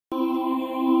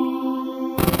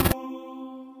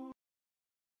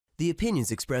The opinions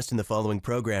expressed in the following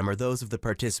program are those of the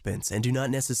participants and do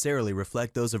not necessarily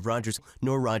reflect those of Rogers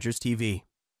nor Rogers TV.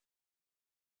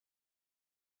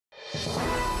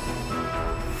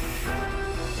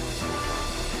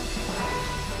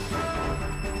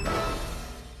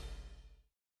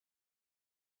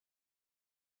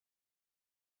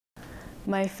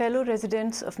 My fellow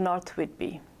residents of North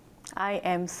Whitby, I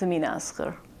am Samina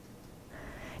Asghar.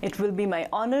 It will be my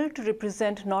honor to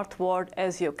represent North Ward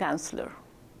as your councillor.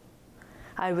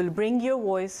 I will bring your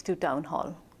voice to Town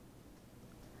Hall.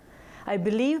 I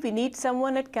believe we need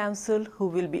someone at Council who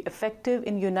will be effective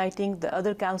in uniting the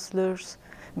other councillors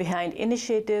behind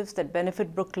initiatives that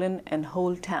benefit Brooklyn and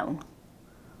whole town.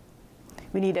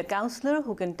 We need a councillor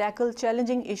who can tackle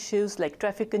challenging issues like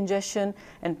traffic congestion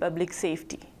and public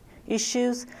safety,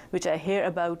 issues which I hear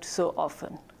about so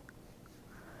often.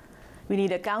 We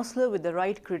need a councillor with the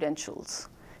right credentials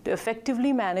to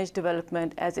effectively manage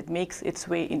development as it makes its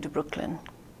way into Brooklyn.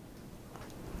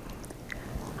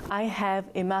 I have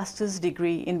a master's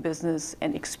degree in business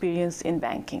and experience in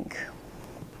banking.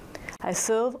 I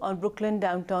serve on Brooklyn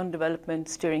Downtown Development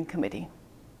Steering Committee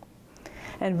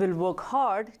and will work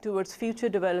hard towards future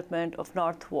development of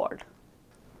North Ward.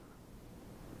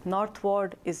 North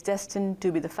Ward is destined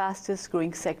to be the fastest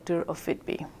growing sector of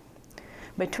Whitby.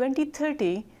 By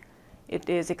 2030, it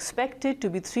is expected to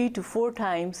be 3 to 4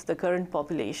 times the current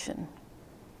population.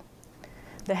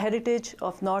 The heritage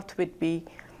of North Whitby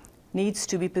needs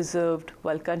to be preserved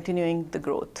while continuing the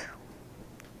growth.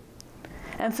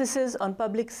 Emphasis on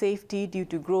public safety due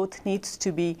to growth needs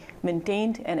to be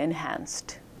maintained and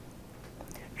enhanced.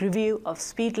 Review of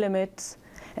speed limits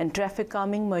and traffic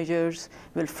calming measures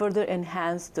will further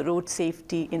enhance the road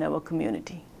safety in our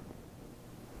community.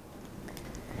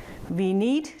 We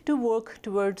need to work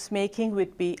towards making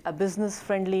Whitby a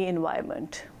business-friendly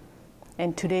environment,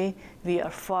 and today we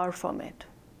are far from it.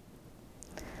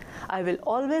 I will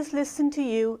always listen to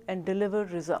you and deliver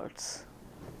results.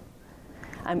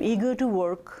 I'm eager to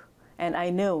work, and I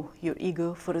know you're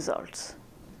eager for results.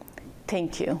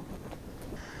 Thank you.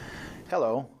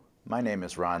 Hello, my name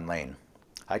is Ron Lane.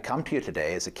 I come to you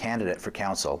today as a candidate for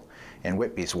council in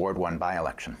Whitby's Ward 1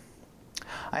 by-election.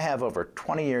 I have over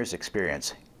 20 years'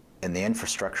 experience in the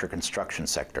infrastructure construction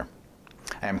sector.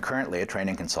 I am currently a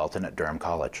training consultant at Durham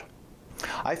College.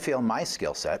 I feel my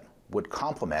skill set would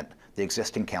complement the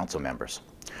existing council members,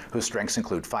 whose strengths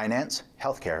include finance,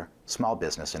 healthcare, small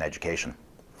business, and education.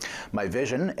 My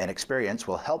vision and experience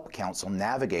will help council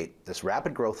navigate this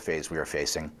rapid growth phase we are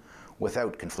facing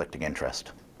without conflicting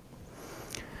interest.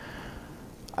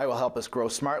 I will help us grow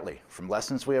smartly from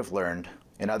lessons we have learned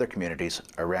in other communities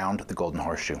around the Golden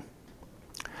Horseshoe.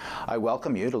 I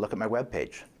welcome you to look at my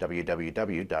webpage,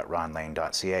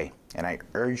 www.ronlane.ca, and I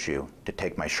urge you to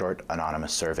take my short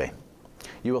anonymous survey.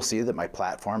 You will see that my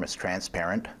platform is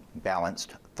transparent,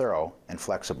 balanced, thorough, and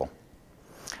flexible.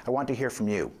 I want to hear from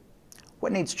you.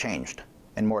 What needs changed?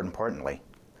 And more importantly,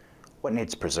 what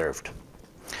needs preserved?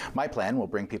 My plan will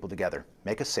bring people together,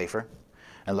 make us safer,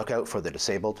 and look out for the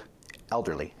disabled,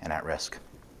 elderly, and at risk.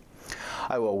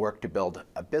 I will work to build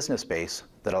a business base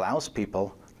that allows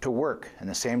people to work in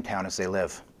the same town as they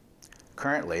live.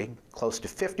 Currently, close to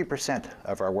 50%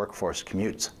 of our workforce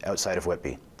commutes outside of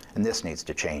Whitby, and this needs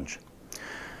to change.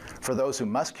 For those who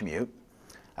must commute,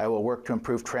 I will work to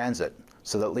improve transit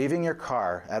so that leaving your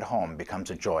car at home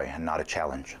becomes a joy and not a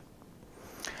challenge.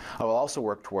 I will also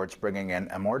work towards bringing in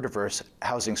a more diverse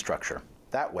housing structure.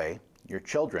 That way, your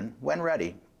children, when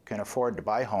ready, can afford to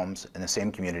buy homes in the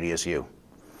same community as you.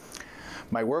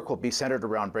 My work will be centered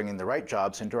around bringing the right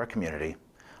jobs into our community.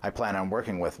 I plan on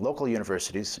working with local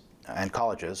universities and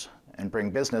colleges and bring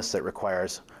business that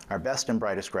requires our best and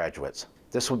brightest graduates.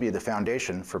 This will be the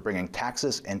foundation for bringing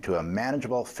taxes into a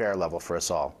manageable, fair level for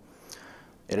us all.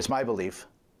 It is my belief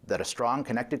that a strong,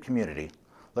 connected community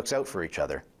looks out for each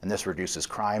other, and this reduces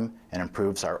crime and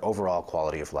improves our overall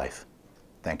quality of life.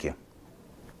 Thank you.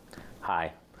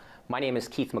 Hi, my name is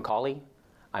Keith McCauley.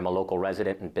 I'm a local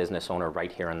resident and business owner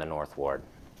right here in the North Ward.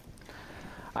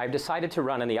 I've decided to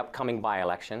run in the upcoming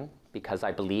by-election because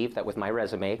I believe that with my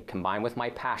resume, combined with my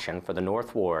passion for the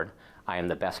North Ward, I am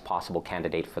the best possible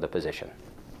candidate for the position.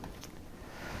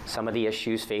 Some of the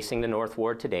issues facing the North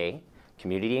Ward today: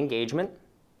 community engagement,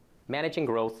 managing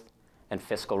growth, and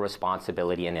fiscal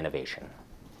responsibility and innovation.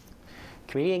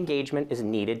 Community engagement is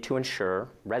needed to ensure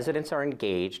residents are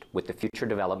engaged with the future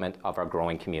development of our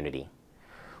growing community.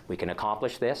 We can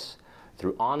accomplish this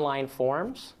through online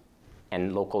forums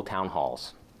and local town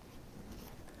halls.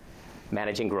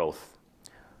 Managing growth.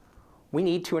 We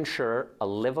need to ensure a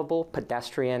livable,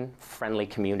 pedestrian-friendly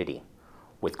community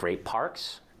with great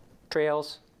parks,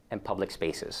 trails, and public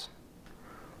spaces.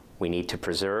 We need to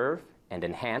preserve and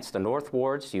enhance the North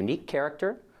Ward's unique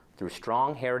character through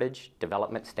strong heritage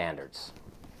development standards.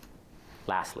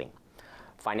 Lastly,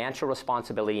 financial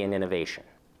responsibility and innovation.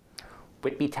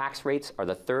 Whitby tax rates are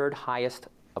the third highest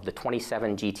of the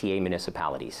 27 GTA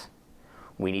municipalities.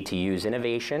 We need to use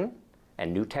innovation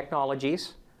and new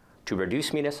technologies to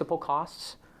reduce municipal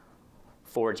costs,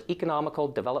 forge economical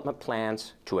development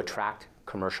plans to attract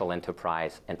commercial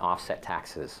enterprise, and offset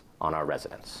taxes on our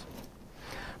residents.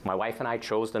 My wife and I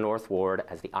chose the North Ward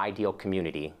as the ideal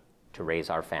community to raise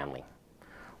our family.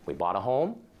 We bought a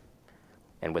home,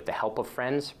 and with the help of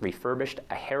friends, refurbished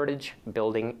a heritage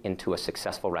building into a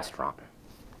successful restaurant.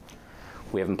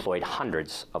 We have employed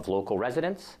hundreds of local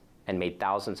residents and made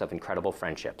thousands of incredible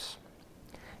friendships.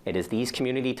 It is these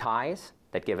community ties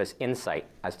that give us insight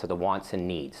as to the wants and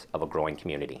needs of a growing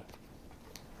community.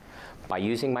 By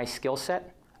using my skill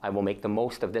set, I will make the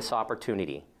most of this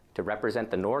opportunity to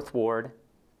represent the North Ward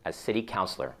as City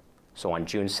Councillor. So on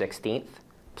June 16th,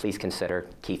 please consider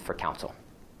Keith for Council.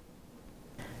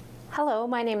 Hello,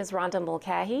 my name is Rhonda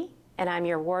Mulcahy, and I'm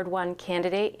your Ward 1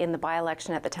 candidate in the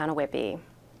by-election at the town of Whitby.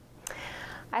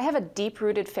 I have a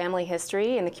deep-rooted family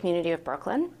history in the community of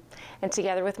Brooklyn, and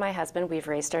together with my husband, we've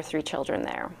raised our 3 children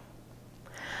there.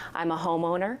 I'm a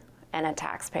homeowner and a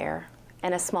taxpayer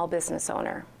and a small business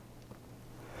owner.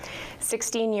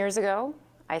 16 years ago,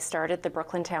 I started the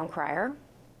Brooklyn Town Crier,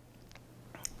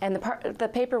 and the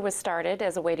paper was started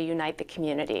as a way to unite the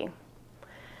community.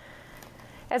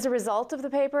 As a result of the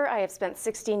paper, I have spent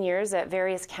 16 years at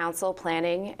various council,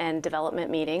 planning, and development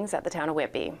meetings at the town of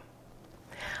Whitby.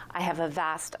 I have a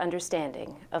vast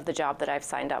understanding of the job that I've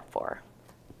signed up for.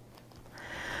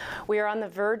 We are on the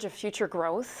verge of future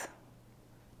growth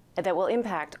that will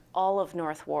impact all of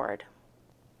North Ward.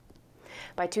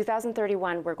 By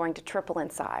 2031, we're going to triple in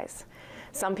size.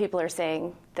 Some people are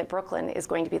saying that Brooklyn is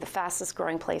going to be the fastest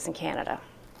growing place in Canada.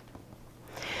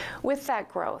 With that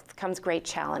growth comes great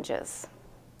challenges.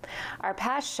 Our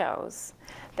past shows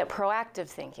that proactive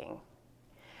thinking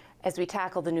as we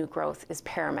tackle the new growth is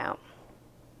paramount.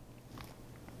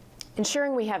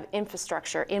 Ensuring we have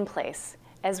infrastructure in place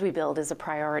as we build is a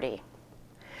priority.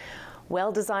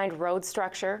 Well-designed road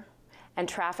structure and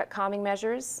traffic calming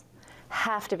measures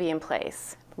have to be in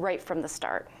place right from the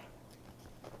start.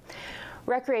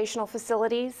 Recreational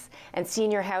facilities and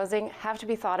senior housing have to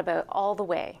be thought about all the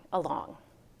way along.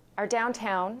 Our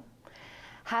downtown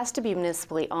has to be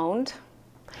municipally owned.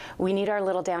 We need our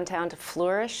little downtown to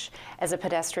flourish as a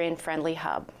pedestrian-friendly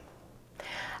hub.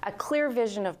 A clear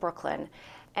vision of Brooklyn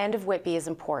and of Whitby is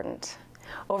important.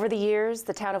 Over the years,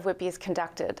 the town of Whitby has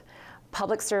conducted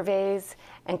public surveys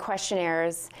and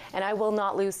questionnaires, and I will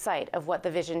not lose sight of what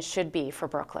the vision should be for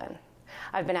Brooklyn.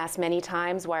 I've been asked many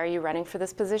times, why are you running for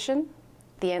this position?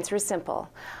 The answer is simple.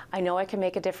 I know I can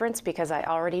make a difference because I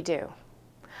already do.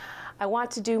 I want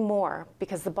to do more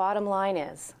because the bottom line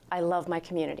is, I love my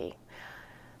community.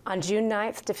 On June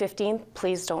 9th to 15th,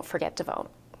 please don't forget to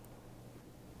vote.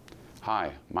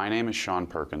 Hi, my name is Sean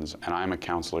Perkins, and I'm a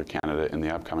councillor candidate in the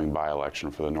upcoming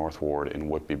by-election for the North Ward in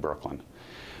Whitby, Brooklyn.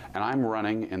 And I'm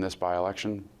running in this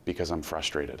by-election because I'm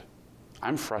frustrated.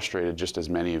 I'm frustrated just as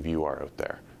many of you are out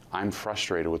there. I'm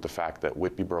frustrated with the fact that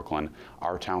Whitby, Brooklyn,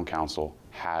 our town council,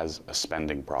 has a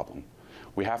spending problem.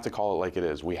 We have to call it like it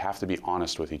is. We have to be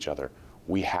honest with each other.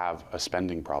 We have a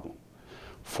spending problem.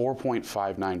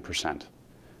 4.59%.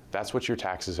 That's what your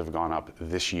taxes have gone up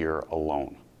this year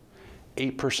alone.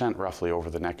 8% roughly over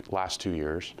the last 2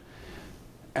 years.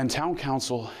 And town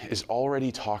council is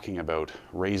already talking about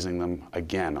raising them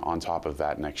again on top of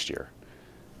that next year.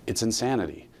 It's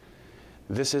insanity.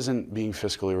 This isn't being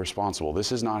fiscally responsible.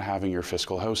 This is not having your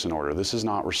fiscal house in order. This is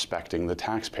not respecting the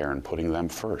taxpayer and putting them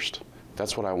first.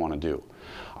 That's what I want to do.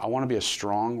 I want to be a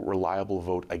strong, reliable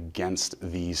vote against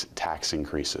these tax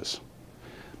increases.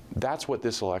 That's what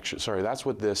this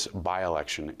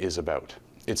by-election is about.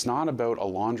 It's not about a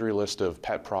laundry list of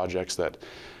pet projects that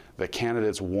the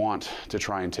candidates want to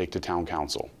try and take to town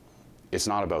council. It's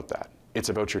not about that. It's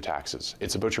about your taxes.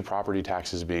 It's about your property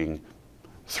taxes being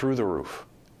through the roof,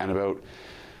 and about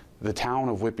the town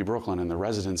of Whitby, Brooklyn, and the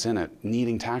residents in it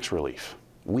needing tax relief.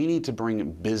 We need to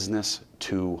bring business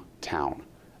to town.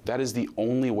 That is the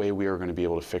only way we are going to be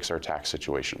able to fix our tax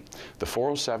situation. The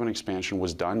 407 expansion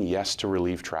was done, yes, to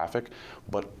relieve traffic,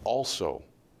 but also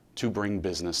to bring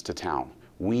business to town.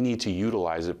 We need to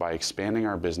utilize it by expanding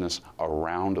our business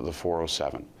around the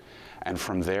 407. And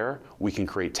from there, we can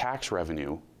create tax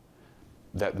revenue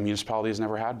that the municipality has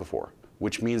never had before,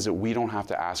 which means that we don't have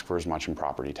to ask for as much in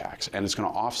property tax, and it's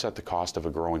going to offset the cost of a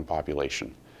growing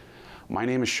population. My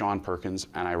name is Sean Perkins,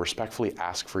 and I respectfully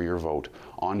ask for your vote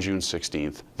on June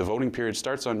 16th. The voting period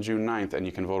starts on June 9th, and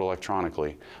you can vote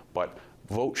electronically, but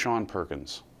vote Sean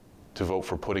Perkins to vote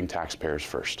for putting taxpayers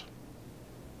first.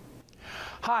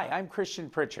 Hi, I'm Christian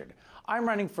Pritchard. I'm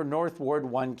running for North Ward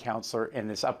 1 councillor in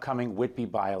this upcoming Whitby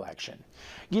by-election.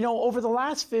 You know, over the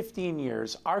last 15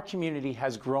 years, our community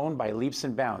has grown by leaps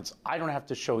and bounds. I don't have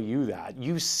to show you that.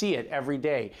 You see it every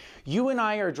day. You and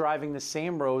I are driving the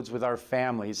same roads with our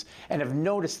families and have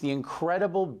noticed the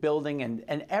incredible building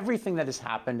and everything that has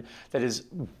happened that has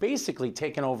basically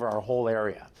taken over our whole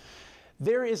area.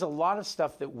 There is a lot of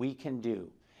stuff that we can do.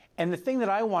 And the thing that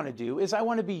I want to do is I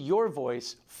want to be your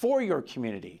voice for your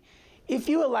community. If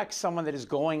you elect someone that is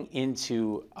going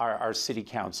into our city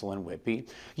council in Whitby,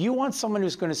 you want someone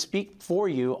who's going to speak for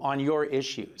you on your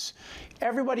issues.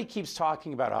 Everybody keeps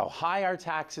talking about how high our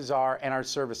taxes are and our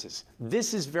services.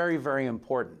 This is very, very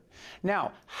important.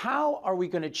 Now, how are we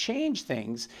going to change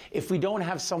things if we don't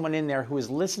have someone in there who is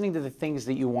listening to the things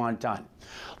that you want done?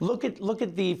 Look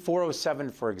at the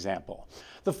 407, for example.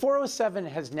 The 407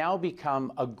 has now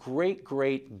become a great,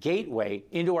 great gateway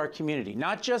into our community,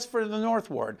 not just for the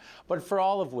North Ward, but for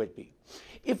all of Whitby.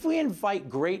 If we invite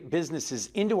great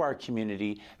businesses into our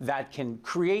community that can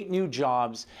create new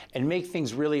jobs and make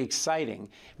things really exciting,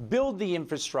 build the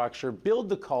infrastructure, build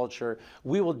the culture,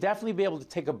 we will definitely be able to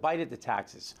take a bite at the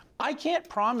taxes. I can't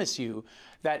promise you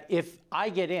that if I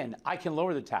get in, I can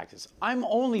lower the taxes. I'm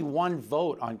only one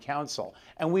vote on council,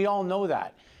 and we all know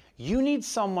that. You need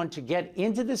someone to get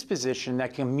into this position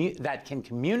that can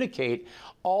communicate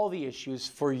all the issues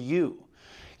for you.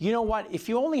 You know what? If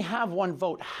you only have one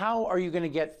vote, how are you going to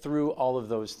get through all of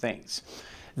those things?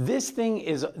 This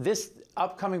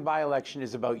upcoming by-election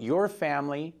is about your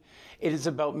family. It is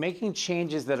about making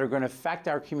changes that are going to affect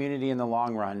our community in the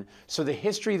long run. So the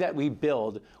history that we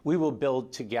will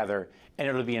build together, and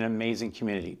it'll be an amazing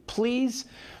community. Please,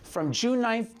 from June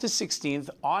 9th to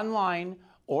 16th, online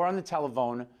or on the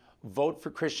telephone, vote for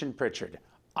Christian Pritchard.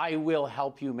 I will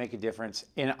help you make a difference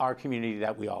in our community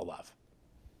that we all love.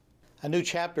 A new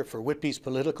chapter for Whitby's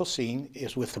political scene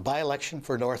is with the by-election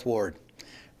for North Ward.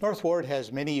 North Ward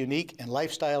has many unique and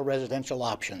lifestyle residential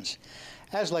options.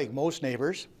 As like most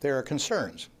neighbors, there are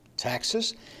concerns: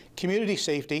 taxes, community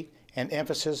safety, and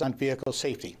emphasis on vehicle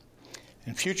safety,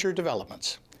 and future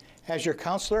developments. As your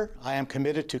councillor, I am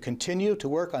committed to continue to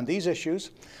work on these issues,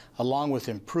 along with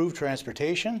improved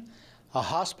transportation, a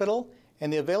hospital,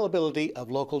 and the availability of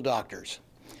local doctors.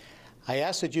 I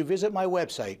ask that you visit my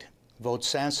website,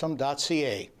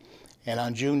 votesansom.ca, and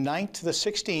on June 9th to the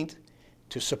 16th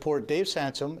to support Dave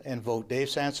Sansom and vote Dave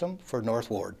Sansom for North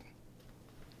Ward.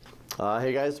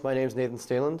 Hey guys, my name is Nathan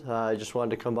Staland. I just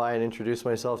wanted to come by and introduce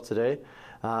myself today.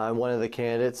 I'm one of the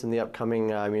candidates in the upcoming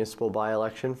municipal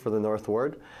by-election for the North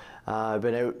Ward. I've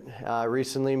been out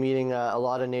recently meeting a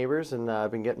lot of neighbors, and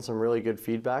I've been getting some really good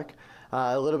feedback.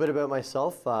 A little bit about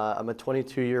myself. I'm a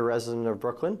 22-year resident of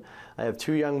Brooklyn. I have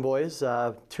two young boys,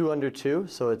 2 under 2,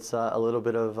 so it's a little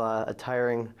bit of a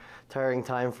tiring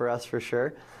time for us for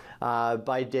sure.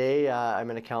 By day,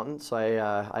 I'm an accountant, so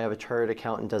I have a chartered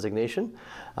accountant designation.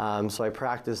 So I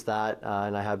practice that,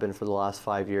 and I have been for the last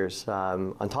 5 years.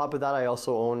 On top of that, I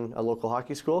also own a local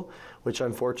hockey school, which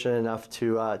I'm fortunate enough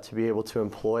to be able to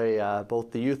employ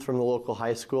both the youth from the local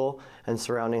high school and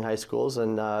surrounding high schools,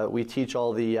 and we teach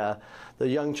all the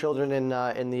young children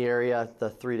in the area,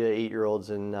 the 3 to 8-year-olds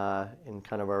in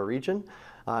kind of our region.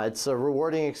 It's a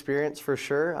rewarding experience for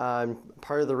sure.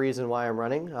 Part of the reason why I'm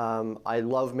running, I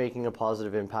love making a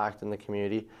positive impact in the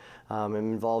community. I'm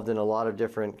involved in a lot of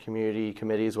different community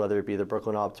committees, whether it be the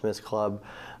Brooklyn Optimist Club,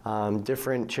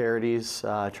 different charities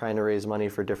trying to raise money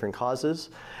for different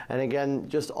causes. And again,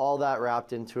 just all that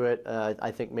wrapped into it, I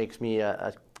think makes me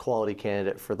a quality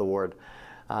candidate for the ward.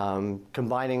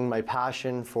 Combining my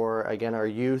passion for, again, our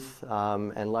youth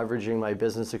and leveraging my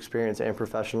business experience and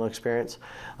professional experience,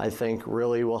 I think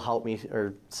really will help me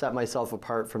or set myself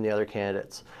apart from the other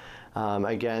candidates.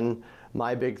 Again,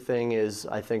 my big thing is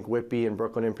I think Whitby and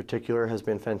Brooklyn in particular has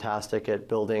been fantastic at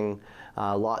building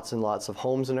lots and lots of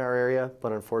homes in our area,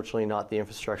 but unfortunately not the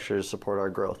infrastructure to support our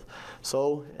growth.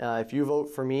 So if you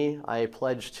vote for me, I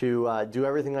pledge to do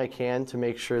everything I can to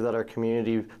make sure that our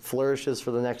community flourishes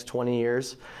for the next 20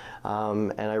 years.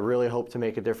 And I really hope to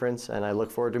make a difference, and I look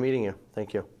forward to meeting you.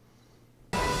 Thank you.